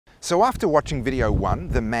So after watching video 1,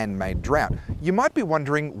 the man-made drought, you might be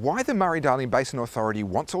wondering why the Murray-Darling Basin Authority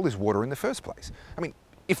wants all this water in the first place. I mean,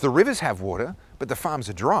 if the rivers have water, but the farms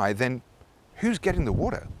are dry, then who's getting the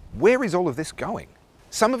water? Where is all of this going?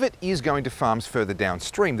 Some of it is going to farms further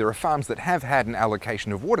downstream. There are farms that have had an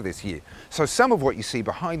allocation of water this year, so some of what you see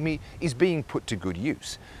behind me is being put to good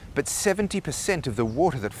use. But 70% of the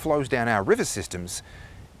water that flows down our river systems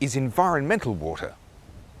is environmental water.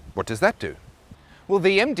 What does that do? Well,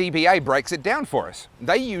 the MDBA breaks it down for us.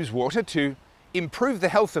 They use water to improve the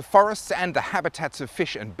health of forests and the habitats of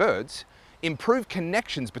fish and birds, improve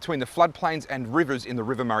connections between the floodplains and rivers in the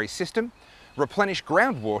River Murray system, replenish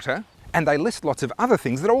groundwater, and they list lots of other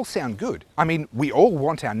things that all sound good. I mean, we all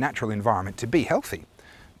want our natural environment to be healthy.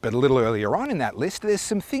 But a little earlier on in that list, there's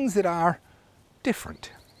some things that are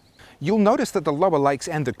different. You'll notice that the lower lakes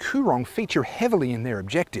and the Coorong feature heavily in their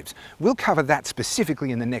objectives. We'll cover that specifically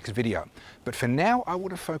in the next video. But for now, I want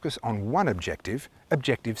to focus on one objective,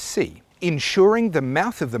 Objective C. Ensuring the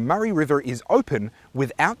mouth of the Murray River is open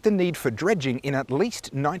without the need for dredging in at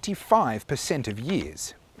least 95% of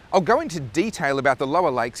years. I'll go into detail about the lower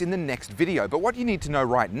lakes in the next video, but what you need to know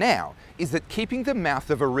right now is that keeping the mouth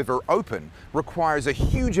of a river open requires a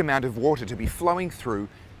huge amount of water to be flowing through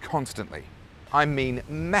constantly. I mean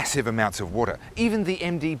massive amounts of water. Even the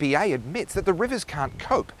MDBA admits that the rivers can't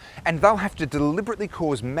cope, and they'll have to deliberately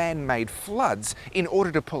cause man-made floods in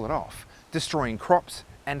order to pull it off, destroying crops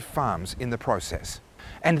and farms in the process.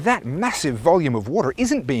 And that massive volume of water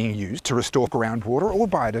isn't being used to restore groundwater or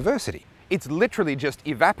biodiversity. It's literally just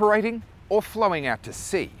evaporating or flowing out to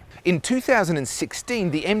sea. In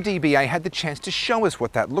 2016, the MDBA had the chance to show us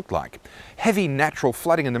what that looked like. Heavy natural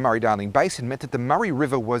flooding in the Murray-Darling Basin meant that the Murray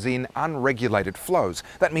River was in unregulated flows.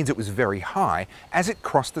 That means it was very high as it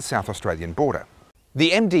crossed the South Australian border.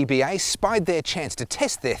 The MDBA spied their chance to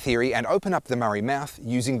test their theory and open up the Murray mouth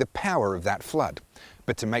using the power of that flood.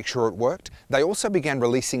 But to make sure it worked, they also began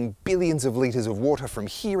releasing billions of litres of water from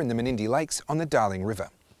here in the Menindee Lakes on the Darling River.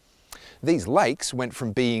 These lakes went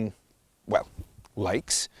from being, well,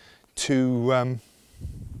 lakes to,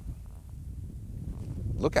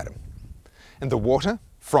 look at them. And the water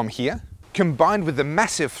from here, combined with the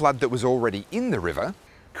massive flood that was already in the river,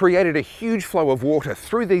 created a huge flow of water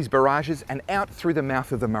through these barrages and out through the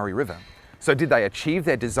mouth of the Murray River. So did they achieve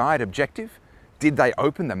their desired objective? Did they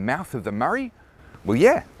open the mouth of the Murray? Well,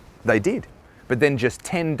 yeah, they did. But then just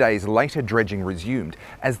 10 days later, dredging resumed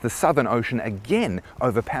as the Southern Ocean again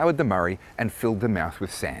overpowered the Murray and filled the mouth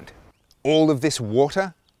with sand. All of this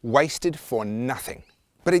water wasted for nothing.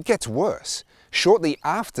 But it gets worse. Shortly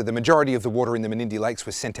after the majority of the water in the Menindee Lakes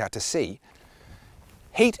was sent out to sea,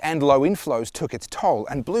 heat and low inflows took its toll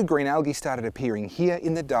and blue-green algae started appearing here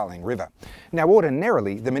in the Darling River. Now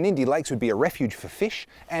ordinarily, the Menindee Lakes would be a refuge for fish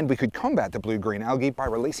and we could combat the blue-green algae by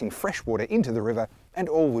releasing fresh water into the river and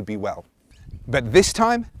all would be well. But this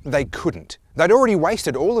time, they couldn't. They'd already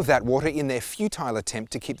wasted all of that water in their futile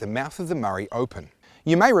attempt to keep the mouth of the Murray open.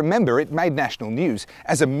 You may remember it made national news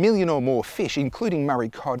as 1 million or more fish, including Murray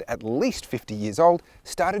cod at least 50 years old,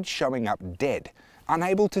 started showing up dead,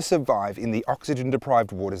 unable to survive in the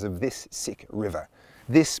oxygen-deprived waters of this sick river.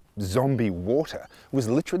 This zombie water was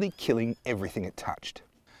literally killing everything it touched.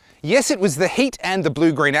 Yes, it was the heat and the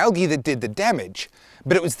blue-green algae that did the damage,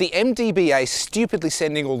 but it was the MDBA stupidly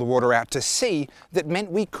sending all the water out to sea that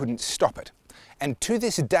meant we couldn't stop it. And to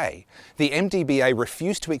this day, the MDBA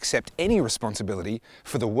refused to accept any responsibility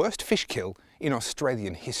for the worst fish kill in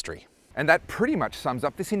Australian history. And that pretty much sums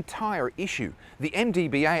up this entire issue. The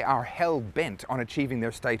MDBA are hell-bent on achieving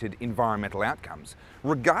their stated environmental outcomes,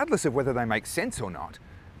 regardless of whether they make sense or not,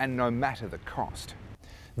 and no matter the cost.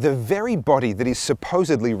 The very body that is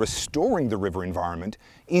supposedly restoring the river environment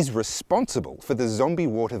is responsible for the zombie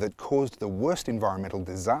water that caused the worst environmental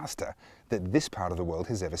disaster that this part of the world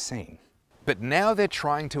has ever seen. But now they're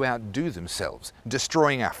trying to outdo themselves,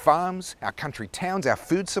 destroying our farms, our country towns, our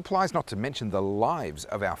food supplies, not to mention the lives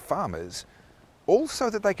of our farmers, all so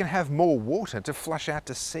that they can have more water to flush out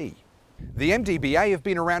to sea. The MDBA have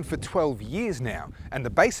been around for 12 years now, and the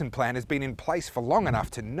basin plan has been in place for long enough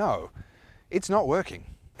to know it's not working.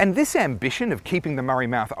 And this ambition of keeping the Murray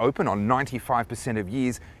mouth open on 95% of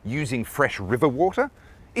years using fresh river water,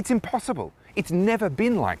 it's impossible. It's never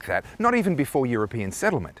been like that, not even before European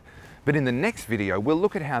settlement. But in the next video, we'll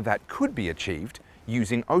look at how that could be achieved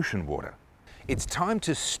using ocean water. It's time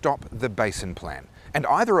to stop the basin plan and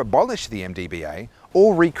either abolish the MDBA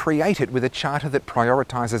or recreate it with a charter that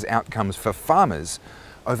prioritises outcomes for farmers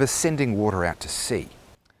over sending water out to sea.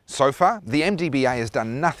 So far, the MDBA has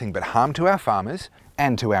done nothing but harm to our farmers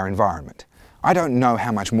and to our environment. I don't know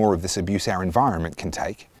how much more of this abuse our environment can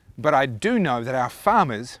take, but I do know that our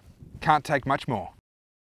farmers Can't take much more.